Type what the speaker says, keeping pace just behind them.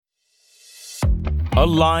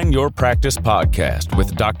Align Your Practice podcast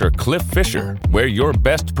with Dr. Cliff Fisher, where your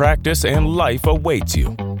best practice and life awaits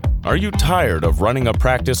you. Are you tired of running a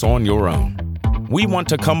practice on your own? We want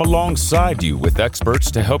to come alongside you with experts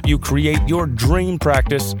to help you create your dream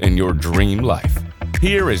practice and your dream life.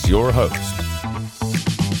 Here is your host.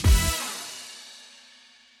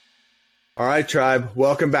 All right, tribe,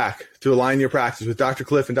 welcome back to Align Your Practice with Dr.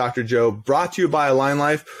 Cliff and Dr. Joe, brought to you by Align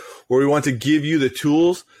Life, where we want to give you the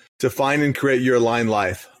tools to find and create your aligned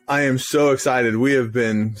life. I am so excited. We have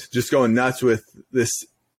been just going nuts with this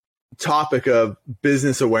topic of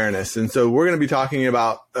business awareness. And so we're going to be talking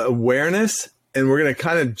about awareness, and we're going to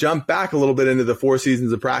kind of jump back a little bit into the 4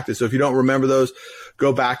 seasons of practice. So if you don't remember those,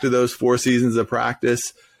 go back to those 4 seasons of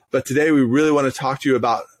practice. But today we really want to talk to you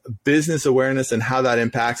about business awareness and how that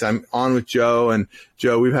impacts. I'm on with Joe, and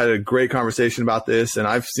Joe, we've had a great conversation about this, and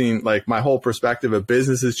I've seen like my whole perspective of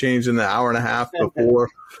business has changed in the hour and a half before.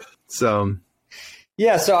 So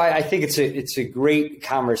I think it's a great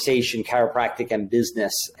conversation, chiropractic and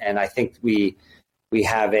business. And I think we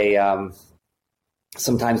have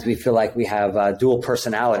sometimes we feel like we have dual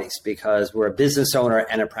personalities because we're a business owner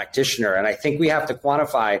and a practitioner. And I think we have to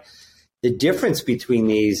quantify the difference between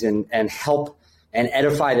these and help and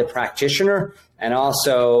edify the practitioner, and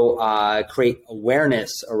also create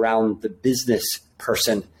awareness around the business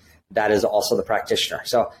person that is also the practitioner.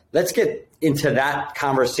 So let's get into that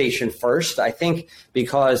conversation first. I think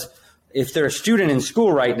because if they're a student in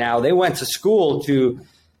school right now, they went to school to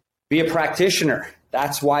be a practitioner.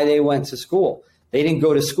 That's why they went to school. They didn't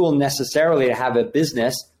go to school necessarily to have a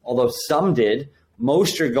business, although some did.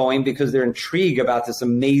 Most are going because they're intrigued about this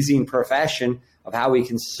amazing profession of how we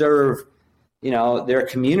can serve, their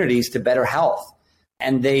communities to better health.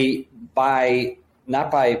 And they, not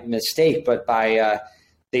by mistake, but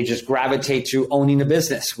they just gravitate to owning a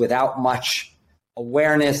business without much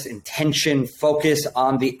awareness, intention, focus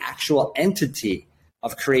on the actual entity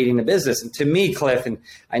of creating a business. And to me, Cliff, and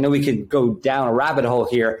I know we can go down a rabbit hole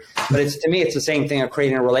here, but to me, it's the same thing of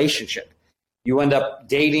creating a relationship. You end up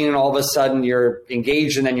dating and all of a sudden you're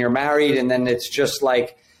engaged and then you're married. And then it's just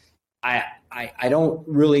like, I don't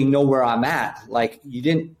really know where I'm at. Like you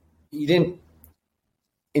didn't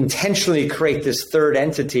intentionally create this third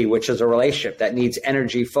entity, which is a relationship that needs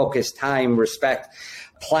energy, focus, time, respect,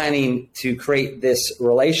 planning to create this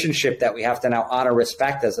relationship that we have to now honor,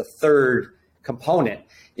 respect as a third component.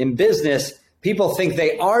 In business, people think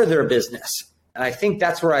they are their business. And I think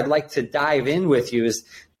that's where I'd like to dive in with you is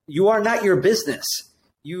you are not your business.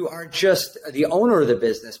 You are just the owner of the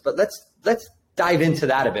business. But let's dive into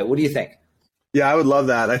that a bit. What do you think? Yeah, I would love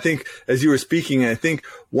that. I think as you were speaking, I think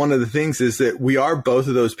one of the things is that we are both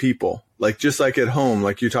of those people, like just like at home,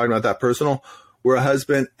 like you're talking about that personal, we're a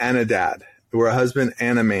husband and a dad. We're a husband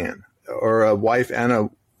and a man, or a wife and a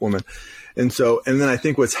woman. And then I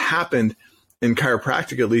think what's happened in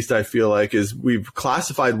chiropractic, at least I feel like, is we've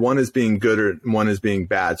classified one as being good or one as being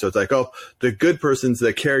bad. So it's like, oh, the good person's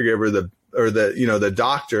the caregiver, the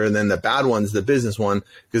doctor, and then the bad one's the business one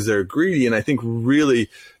because they're greedy. And I think really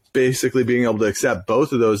basically being able to accept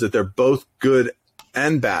both of those, that they're both good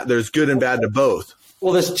and bad. There's good and bad to both.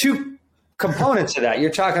 Well, there's 2 components to that.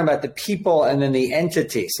 You're talking about the people and then the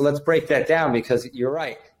entity. So let's break that down because you're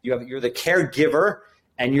right. You're the caregiver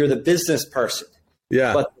and you're the business person.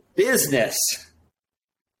 Yeah. But business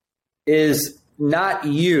is not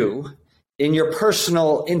you in your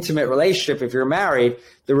personal, intimate relationship. If you're married,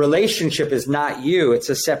 the relationship is not you. It's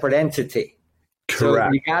a separate entity.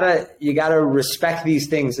 Correct. So you gotta respect these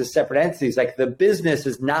things as separate entities. Like the business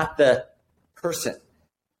is not the person.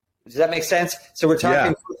 Does that make sense? So we're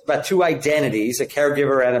talking about 2 identities, a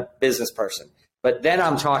caregiver and a business person. But then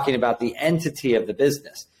I'm talking about the entity of the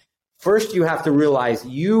business. First, you have to realize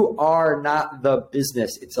you are not the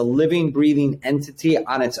business. It's a living, breathing entity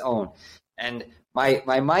on its own. And my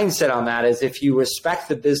mindset on that is if you respect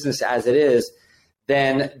the business as it is,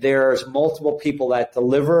 then there's multiple people that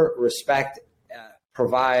deliver, respect,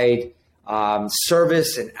 provide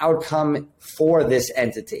service and outcome for this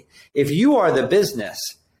entity. If you are the business,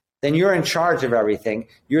 then you're in charge of everything.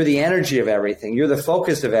 You're the energy of everything. You're the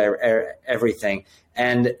focus of everything.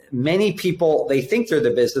 And many people, they think they're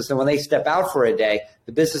the business, and when they step out for a day,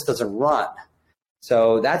 the business doesn't run.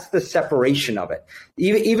 So that's the separation of it.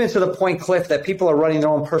 Even to the point, Cliff, that people are running their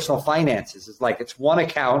own personal finances. It's like it's one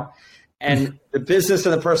account, and the business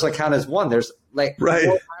and the personal account is one. There's like 4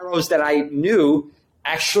 arrows that I knew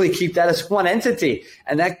actually keep that as one entity.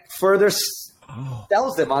 And that further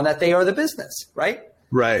sells them on that they are the business, right?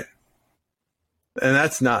 Right. And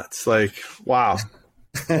that's nuts. Like, wow.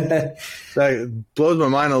 That blows my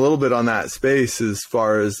mind a little bit on that space as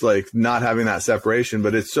far as like not having that separation,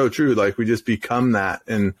 but it's so true. Like we just become that.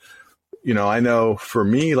 And, you know, I know for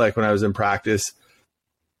me, like when I was in practice,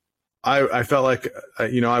 I felt like,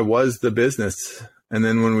 you know, I was the business. And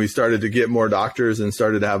then when we started to get more doctors and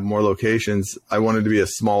started to have more locations, I wanted to be a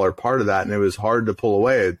smaller part of that. And it was hard to pull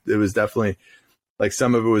away. It was definitely like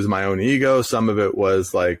some of it was my own ego. Some of it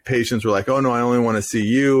was like patients were like, oh no, I only want to see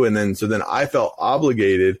you. And then, so then I felt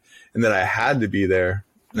obligated and that I had to be there.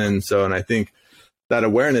 And I think that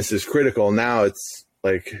awareness is critical. Now it's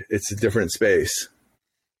like, it's a different space.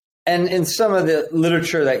 And in some of the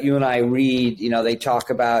literature that you and I read, you know, they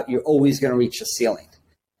talk about you're always going to reach the ceiling.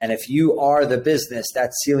 And if you are the business,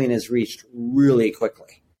 that ceiling is reached really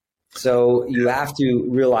quickly. So you have to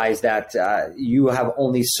realize that you have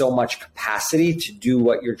only so much capacity to do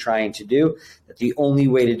what you're trying to do, that the only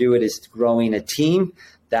way to do it is growing a team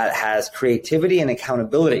that has creativity and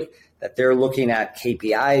accountability, that they're looking at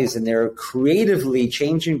KPIs and they're creatively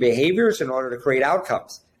changing behaviors in order to create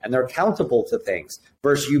outcomes. And they're accountable to things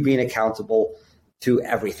versus you being accountable to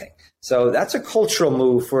everything. So that's a cultural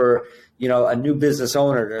move for, you know, a new business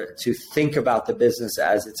owner to think about the business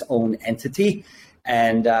as its own entity.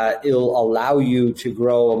 And it'll allow you to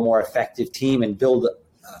grow a more effective team and build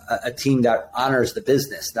a team that honors the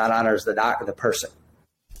business, not honors the person.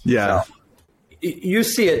 Yeah. So, you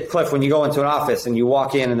see it, Cliff, when you go into an office and you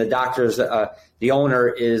walk in and the owner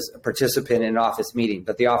is a participant in an office meeting,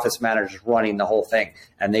 but the office manager is running the whole thing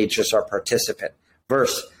and they just are participant.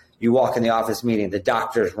 Versus you walk in the office meeting, the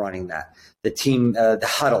doctor is running that. The team, the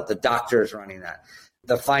huddle, the doctor is running that.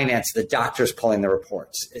 The finance, the doctor's pulling the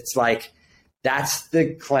reports. It's like, that's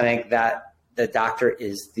the clinic that the doctor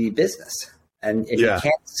is the business. And you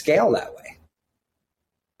can't scale that way.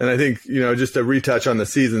 And I think, you know, just to retouch on the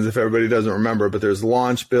seasons, if everybody doesn't remember, but there's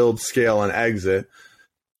launch, build, scale, and exit.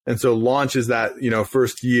 And so launch is that, you know,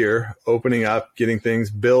 first year, opening up, getting things.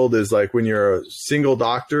 Build is like when you're a single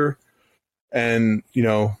doctor and, you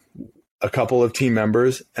know, a couple of team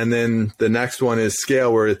members. And then the next one is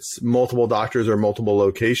scale, where it's multiple doctors or multiple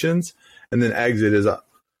locations. And then exit is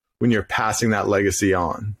when you're passing that legacy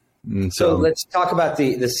on. And so let's talk about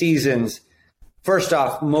the seasons. First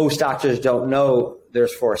off, most doctors don't know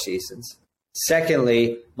there's 4 seasons.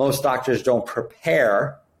 Secondly, most doctors don't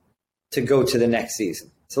prepare to go to the next season.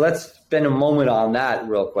 So let's spend a moment on that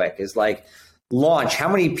real quick. Is like launch. How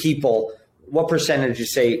many people, what percentage you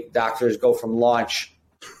say doctors go from launch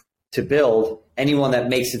to build? Anyone that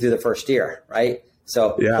makes it through the first year, right?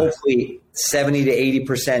 So hopefully 70 to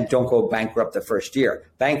 80% don't go bankrupt the first year.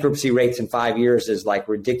 Bankruptcy rates in 5 years is like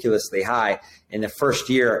ridiculously high. In the first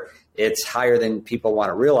year, it's higher than people want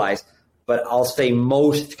to realize. But I'll say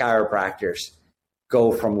most chiropractors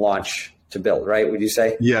go from launch to build, right? Would you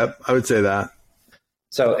say? Yeah, I would say that.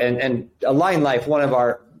 So, and Align Life, one of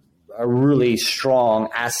our really strong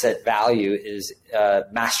asset value is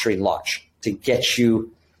mastering launch, to get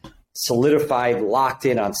you solidified, locked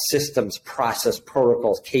in on systems, process,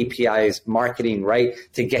 protocols, KPIs, marketing, right?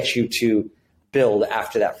 To get you to build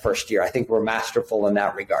after that first year. I think we're masterful in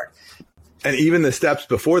that regard. And even the steps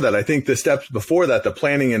before that, I think the steps before that, the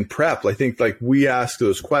planning and prep, I think like we ask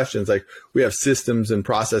those questions, like we have systems and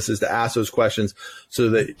processes to ask those questions so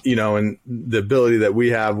that, you know, and the ability that we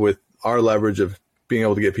have with our leverage of being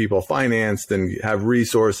able to get people financed and have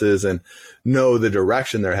resources and know the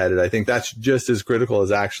direction they're headed. I think that's just as critical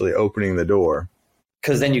as actually opening the door.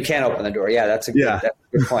 Because then you can't open the door. Yeah, that's a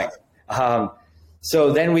good point.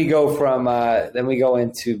 So then we go from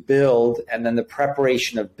into build, and then the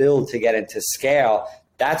preparation of build to get into scale.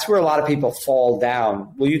 That's where a lot of people fall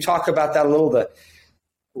down. Will you talk about that a little bit?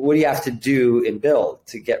 What do you have to do in build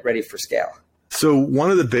to get ready for scale? So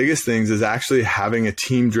one of the biggest things is actually having a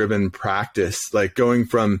team-driven practice, like going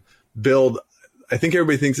from build. I think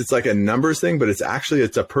everybody thinks it's like a numbers thing, but it's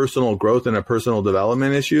a personal growth and a personal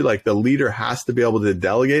development issue. Like the leader has to be able to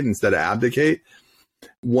delegate instead of abdicate.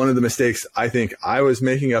 One of the mistakes I think I was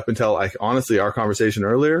making up until honestly, our conversation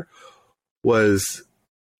earlier was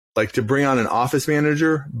like to bring on an office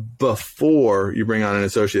manager before you bring on an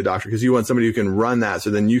associate doctor, because you want somebody who can run that. So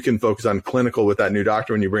then you can focus on clinical with that new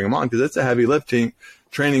doctor when you bring them on, because it's a heavy lifting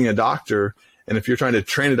training a doctor. And if you're trying to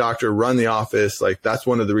train a doctor, run the office, like that's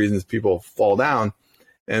one of the reasons people fall down.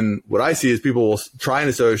 And what I see is people will try an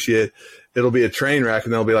associate, it'll be a train wreck,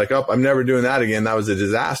 and they'll be like, oh, I'm never doing that again. That was a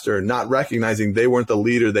disaster, not recognizing they weren't the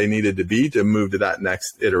leader they needed to be to move to that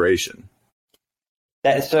next iteration.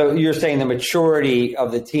 So you're saying the maturity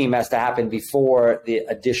of the team has to happen before the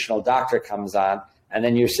additional doctor comes on. And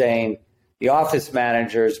then you're saying the office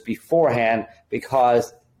managers beforehand,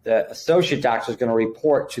 because the associate doctor is going to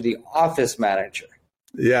report to the office manager.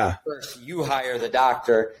 Yeah. First, you hire the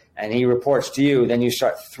doctor and he reports to you. Then you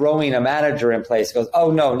start throwing a manager in place. It goes,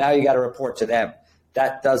 oh, no, now you got to report to them.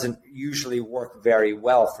 That doesn't usually work very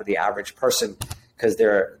well for the average person because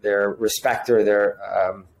their respect or their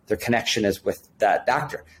connection is with that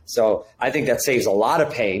doctor. So I think that saves a lot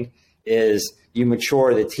of pain. Is you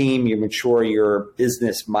mature the team, you mature your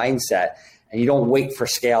business mindset, and you don't wait for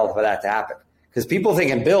scale for that to happen. Because people think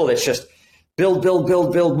in build, it's just build,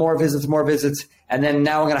 more visits, and then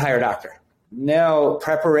now I'm going to hire a doctor. No,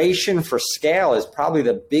 preparation for scale is probably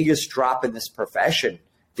the biggest drop in this profession,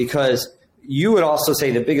 because you would also say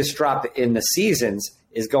the biggest drop in the seasons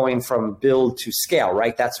is going from build to scale,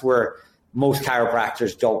 right? That's where most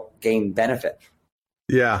chiropractors don't gain benefit.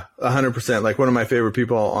 Yeah, 100%. Like one of my favorite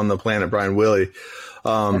people on the planet, Brian Willey,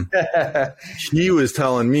 he was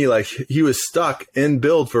telling me like he was stuck in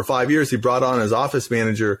build for 5 years. He brought on his office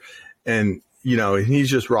manager and, he's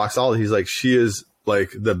just rock solid. He's like, she is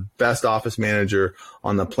like the best office manager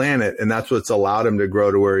on the planet. And that's what's allowed him to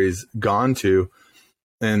grow to where he's gone to.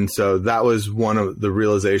 And so that was one of the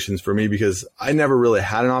realizations for me, because I never really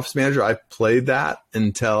had an office manager. I played that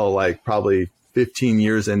until like probably 15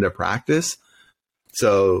 years into practice.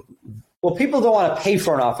 So, well, people don't want to pay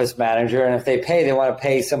for an office manager, and if they pay, they want to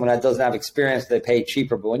pay someone that doesn't have experience. They pay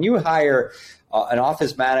cheaper. But when you hire an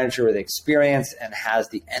office manager with experience and has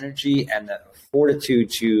the energy and the fortitude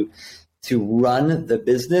to run the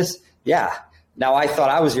business, yeah. Now, I thought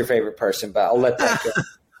I was your favorite person, but I'll let that go.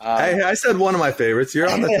 I said one of my favorites. You're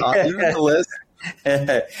on the top. You're on the list.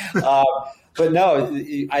 But no,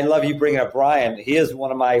 I love you bringing up Brian. He is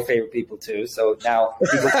one of my favorite people too. So now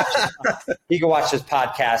he can watch this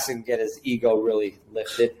podcast and get his ego really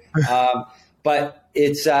lifted. But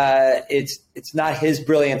it's not his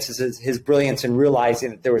brilliance; it's his brilliance in realizing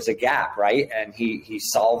that there was a gap, right? And he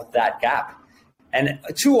solved that gap. And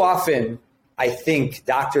too often, I think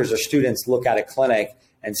doctors or students look at a clinic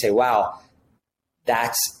and say, "Wow,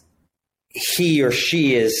 that's he or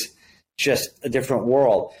she is just a different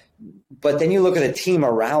world." But then you look at a team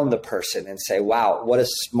around the person and say, wow, what a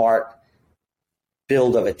smart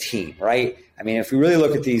build of a team, right? I mean, if we really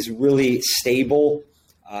look at these really stable,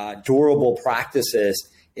 durable practices,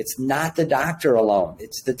 it's not the doctor alone,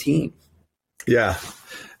 it's the team. Yeah.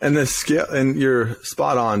 And the scale, and you're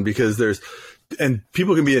spot on, because and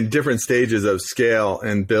people can be in different stages of scale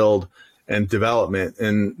and build and development.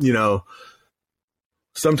 And,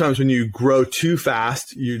 sometimes when you grow too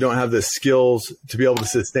fast, you don't have the skills to be able to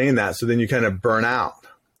sustain that. So then you kind of burn out,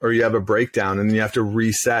 or you have a breakdown, and you have to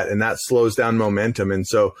reset, and that slows down momentum. And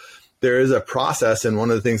so there is a process. And one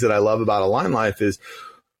of the things that I love about Align Life is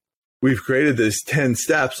we've created this 10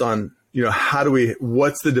 steps on,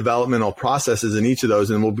 what's the developmental processes in each of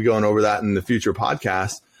those. And we'll be going over that in the future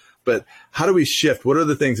podcast. But how do we shift? What are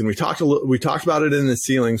the things? And we talked about it in the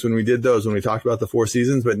ceilings when we did those, when we talked about the 4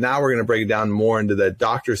 seasons, but now we're going to break it down more into the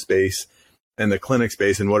doctor space and the clinic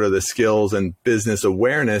space, and what are the skills and business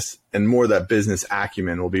awareness, and more of that business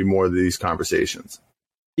acumen will be more of these conversations.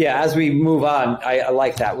 Yeah, as we move on, I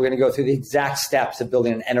like that. We're going to go through the exact steps of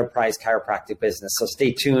building an enterprise chiropractic business. So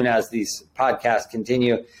stay tuned as these podcasts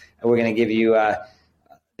continue, and we're going to give you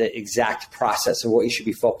the exact process of what you should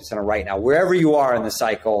be focused on right now. Wherever you are in the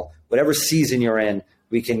cycle, whatever season you're in,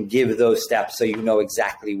 we can give those steps so you know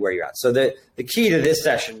exactly where you're at. So the key to this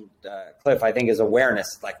session, Cliff, I think, is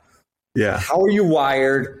awareness. Like, how are you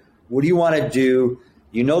wired? What do you want to do?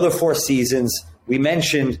 The 4 seasons. We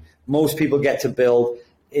mentioned most people get to build.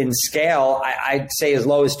 In scale, I'd say as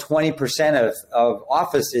low as 20% of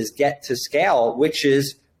offices get to scale, which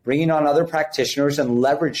is bringing on other practitioners and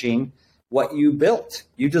leveraging what you built.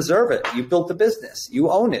 You deserve it. You built the business. You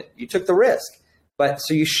own it. You took the risk. But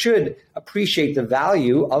so you should appreciate the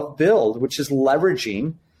value of build, which is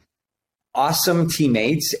leveraging awesome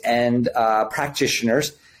teammates and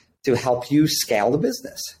practitioners to help you scale the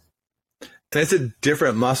business. And it's a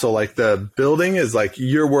different muscle. Like the building is like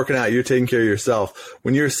you're working out, you're taking care of yourself.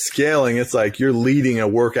 When you're scaling, it's like you're leading a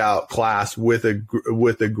workout class with a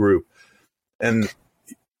group. And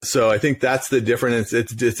so I think that's the difference.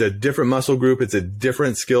 It's a different muscle group. It's a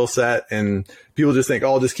different skill set. And people just think,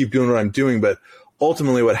 oh, I'll just keep doing what I'm doing. But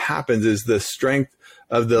ultimately what happens is the strength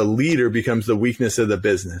of the leader becomes the weakness of the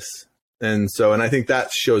business. And I think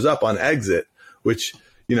that shows up on exit, which,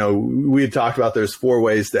 we had talked about there's 4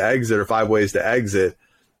 ways to exit or 5 ways to exit.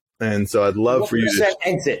 And so I'd love for you to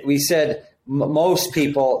exit. We said most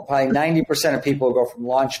people, probably 90% of people go from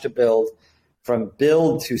launch to build. From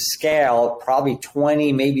build to scale, probably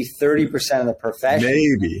 20, maybe 30% of the profession.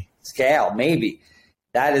 Maybe. Scale, maybe.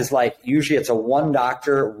 That is like, usually it's a 1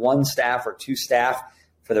 doctor, 1 staff, or 2 staff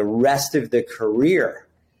for the rest of the career.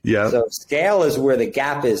 Yeah. So scale is where the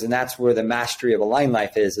gap is, and that's where the mastery of Align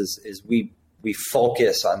Life is we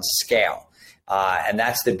focus on scale. And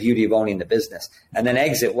that's the beauty of owning the business. And then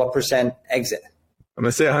exit, what percent exit? I'm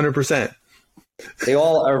going to say 100%.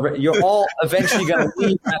 You're all eventually going to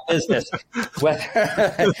leave that business,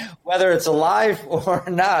 whether it's alive or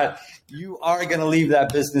not. You are going to leave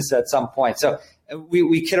that business at some point. So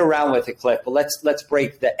we kid around with it, Cliff, but let's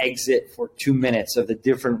break the exit for 2 minutes of the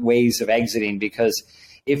different ways of exiting. Because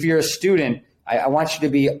if you're a student, I want you to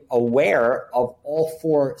be aware of all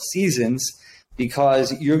 4 seasons,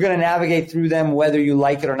 because you're going to navigate through them whether you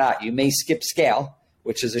like it or not. You may skip scale,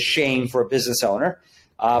 which is a shame for a business owner.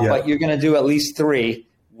 But you're going to do at least 3,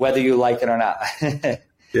 whether you like it or not.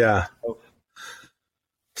 Yeah.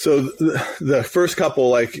 So the first couple,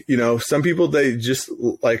 like, some people, they just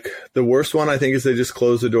like the worst one, I think, is they just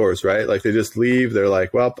close the doors, right? Like they just leave. They're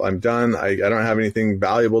like, well, I'm done. I don't have anything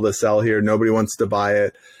valuable to sell here. Nobody wants to buy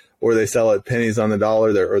it. Or they sell it pennies on the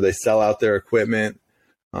dollar, or they sell out their equipment.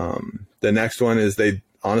 The next one is they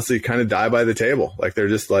honestly kind of die by the table. Like they're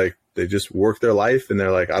just like, they just work their life and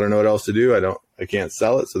they're like, I don't know what else to do. I can't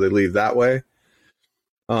sell it. So they leave that way.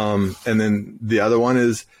 And then the other one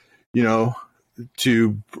is,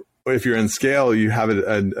 if you're in scale, you have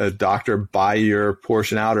a doctor buy your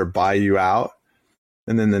portion out or buy you out.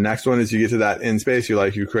 And then the next one is you get to that end space.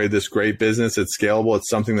 You create this great business. It's scalable. It's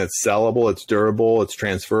something that's sellable. It's durable. It's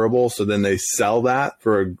transferable. So then they sell that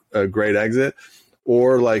for a great exit.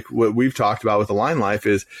 Or like what we've talked about with Align Life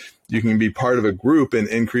is you can be part of a group and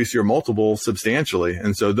increase your multiple substantially.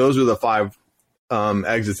 And so those are the 5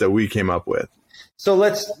 exits that we came up with. So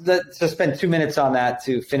let's spend 2 minutes on that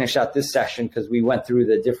to finish out this session, because we went through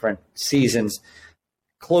the different seasons.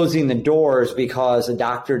 Closing the doors because a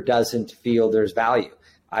doctor doesn't feel there's value.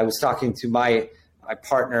 I was talking to my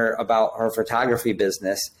partner about her photography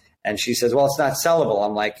business, and she says, well, it's not sellable.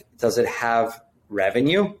 I'm like, does it have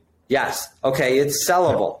revenue? Yes. Okay, it's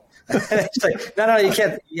sellable. It's like, no, you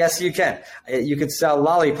can't. Yes, you can. You can sell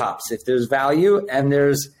lollipops. If there's value and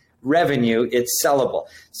there's revenue, it's sellable.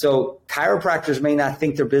 So chiropractors may not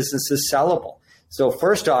think their business is sellable. So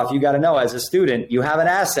first off, you got to know, as a student, you have an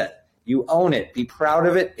asset. You own it. Be proud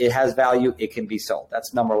of it. It has value. It can be sold.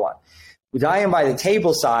 That's number 1. With dying by the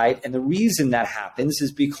table side, and the reason that happens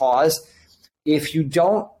is because if you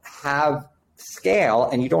don't have scale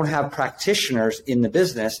and you don't have practitioners in the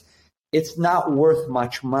business, it's not worth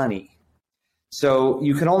much money. So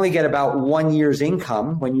you can only get about 1 year's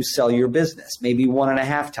income when you sell your business, maybe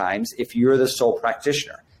 1.5 times if you're the sole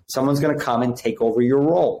practitioner. Someone's going to come and take over your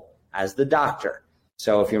role as the doctor.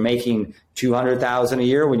 So if you're making $200,000 a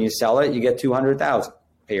year, when you sell it, you get $200,000.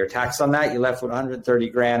 Pay your tax on that, you're left with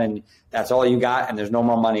 $130,000, and that's all you got, and there's no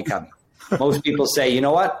more money coming. Most people say, you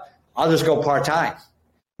know what? I'll just go part-time.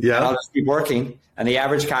 Yeah. And I'll just keep working. And the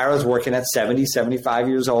average chiro is working at 70, 75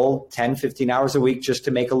 years old, 10, 15 hours a week just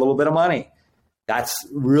to make a little bit of money. That's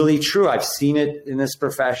really true. I've seen it in this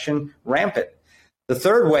profession rampant. The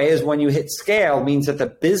third way is when you hit scale, means that the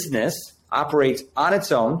business operates on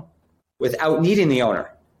its own without needing the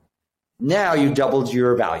owner. Now you doubled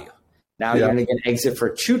your value. Now you're going to get an exit for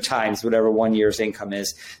 2 times whatever 1 year's income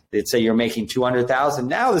is. They'd say you're making $200,000.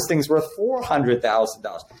 Now this thing's worth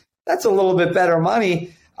 $400,000. That's a little bit better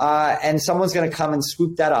money. And someone's going to come and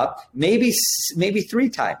swoop that up. Maybe 3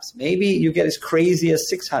 times. Maybe you get as crazy as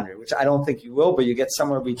 600, which I don't think you will, but you get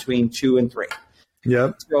somewhere between 2 and 3.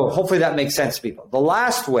 Yep. So hopefully that makes sense to people. The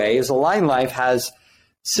last way is Align Life has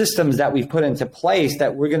systems that we've put into place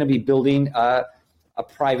that we're going to be building a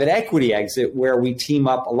private equity exit where we team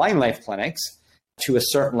up Align Life clinics to a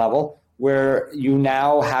certain level where you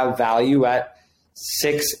now have value at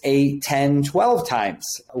 6, 8, 10, 12 times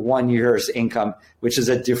 1 year's income, which is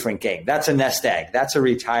a different game. That's a nest egg. That's a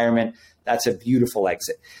retirement. That's a beautiful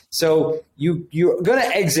exit. So you're going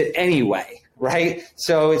to exit anyway, right?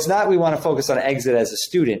 So it's not we want to focus on exit as a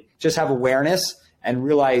student. Just have awareness and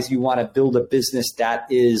realize you want to build a business that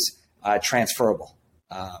is transferable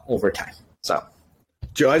over time. So,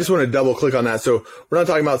 Joe, I just want to double click on that. So we're not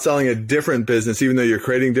talking about selling a different business, even though you're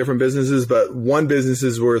creating different businesses, but one business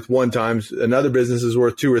is worth 1 times, another business is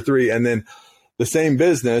worth 2 or 3. And then the same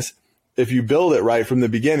business, if you build it right from the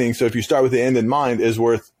beginning, so if you start with the end in mind, is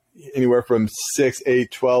worth anywhere from 6,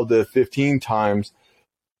 8, 12 to 15 times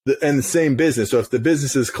and the same business. So if the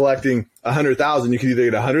business is collecting 100,000, you can either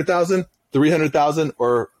get 100,000, 300,000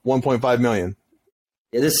 or 1.5 million.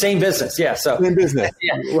 Yeah, the same business. Yeah. So same business.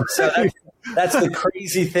 Yeah. So that's the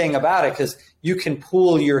crazy thing about it, because you can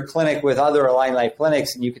pool your clinic with other Align Life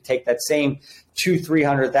clinics, and you could take that same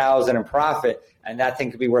 200,000-300,000 in profit, and that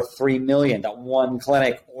thing could be worth $3 million. That one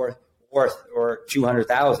clinic or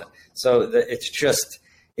 200,000. So it's just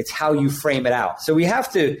It's how you frame it out. So we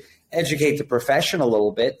have to educate the profession a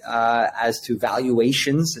little bit as to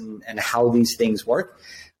valuations and how these things work,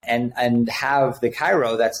 and have the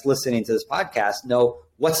chiro that's listening to this podcast know,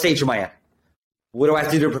 what stage am I in? What do I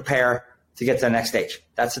have to do to prepare to get to the next stage?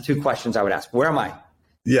 That's the two questions I would ask. Where am I?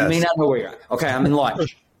 Yes. You may not know where you're at. Okay, I'm in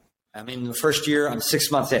launch. I'm in the first year. I'm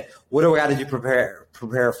 6 months in. What do I got to do to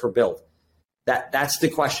prepare for build? That's the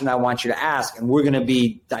question I want you to ask. And we're going to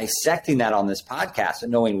be dissecting that on this podcast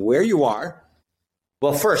and knowing where you are.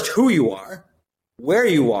 Well, first, who you are, where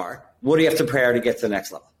you are, what do you have to prepare to get to the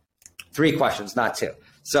next level? 3 questions, not 2.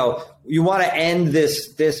 So you want to end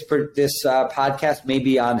this podcast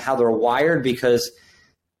maybe on how they're wired, because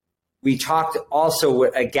we talked also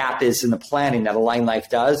what a gap is in the planning that Align Life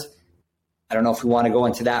does. I don't know if we want to go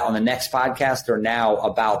into that on the next podcast or now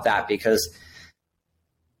about that, because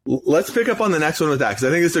let's pick up on the next one with that, because I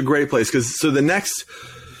think it's a great place. So the next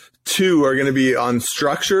 2 are going to be on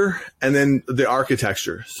structure and then the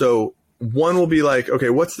architecture. So one will be like,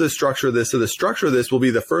 okay, what's the structure of this? So the structure of this will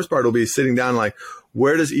be, the first part will be sitting down, like,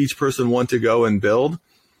 where does each person want to go and build?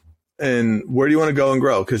 And where do you want to go and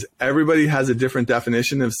grow? Because everybody has a different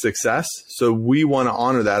definition of success. So we want to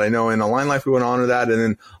honor that. I know in Align Life, we want to honor that. And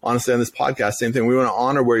then honestly, on this podcast, same thing. We want to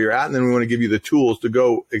honor where you're at. And then we want to give you the tools to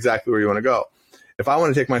go exactly where you want to go. If I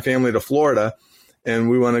want to take my family to Florida and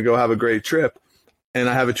we want to go have a great trip, and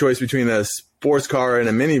I have a choice between a sports car and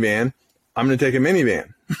a minivan, I'm going to take a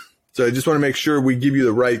minivan. So I just want to make sure we give you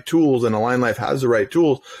the right tools, and Align Life has the right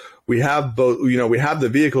tools. We have both, we have the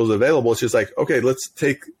vehicles available. It's just like, okay, let's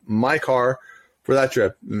take my car for that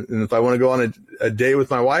trip. And if I want to go on a day with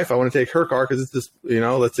my wife, I want to take her car because it's this,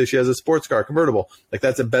 let's say she has a sports car convertible. Like,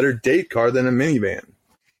 that's a better date car than a minivan.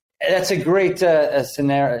 That's a great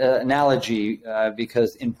analogy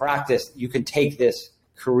because in practice, you can take this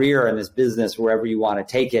career and this business wherever you want to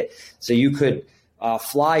take it. So you could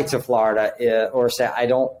fly to Florida or say, I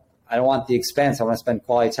don't want the expense. I want to spend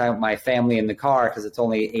quality time with my family in the car because it's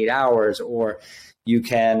only 8 hours. Or you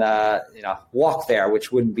can, walk there,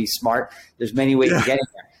 which wouldn't be smart. There's many ways of getting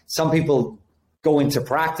there. Some people go into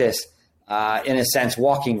practice, in a sense,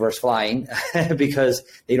 walking versus flying because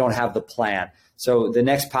they don't have the plan. So the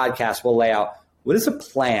next podcast will lay out, what is a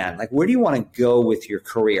plan? Like, where do you want to go with your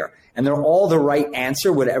career? And they're all the right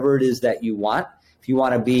answer, whatever it is that you want. If you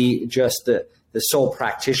want to be just the sole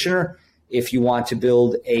practitioner, if you want to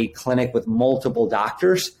build a clinic with multiple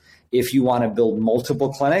doctors, if you want to build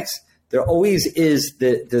multiple clinics, there always is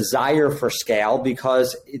the desire for scale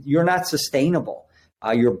because you're not sustainable.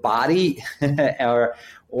 Your body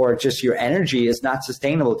or just your energy is not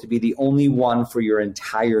sustainable to be the only one for your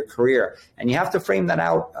entire career. And you have to frame that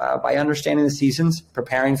out by understanding the seasons,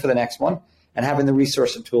 preparing for the next one, and having the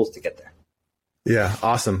resource and tools to get there. Yeah,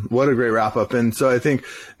 awesome. What a great wrap up. And so I think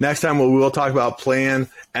next time we will talk about plan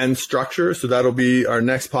and structure. So that'll be our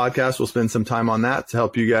next podcast. We'll spend some time on that to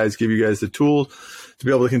help you guys, give you guys the tools to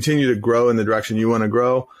be able to continue to grow in the direction you want to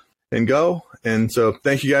grow and go. And so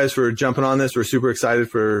thank you guys for jumping on this. We're super excited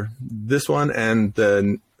for this one and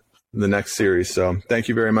the next series. So thank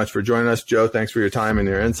you very much for joining us. Joe, thanks for your time and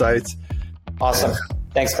your insights. Awesome.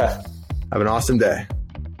 Thanks, Cliff. Have an awesome day.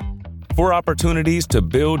 For opportunities to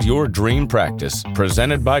build your dream practice,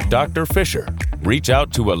 presented by Dr. Fisher, reach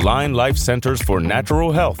out to Align Life Centers for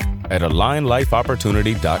Natural Health at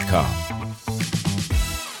alignlifeopportunity.com.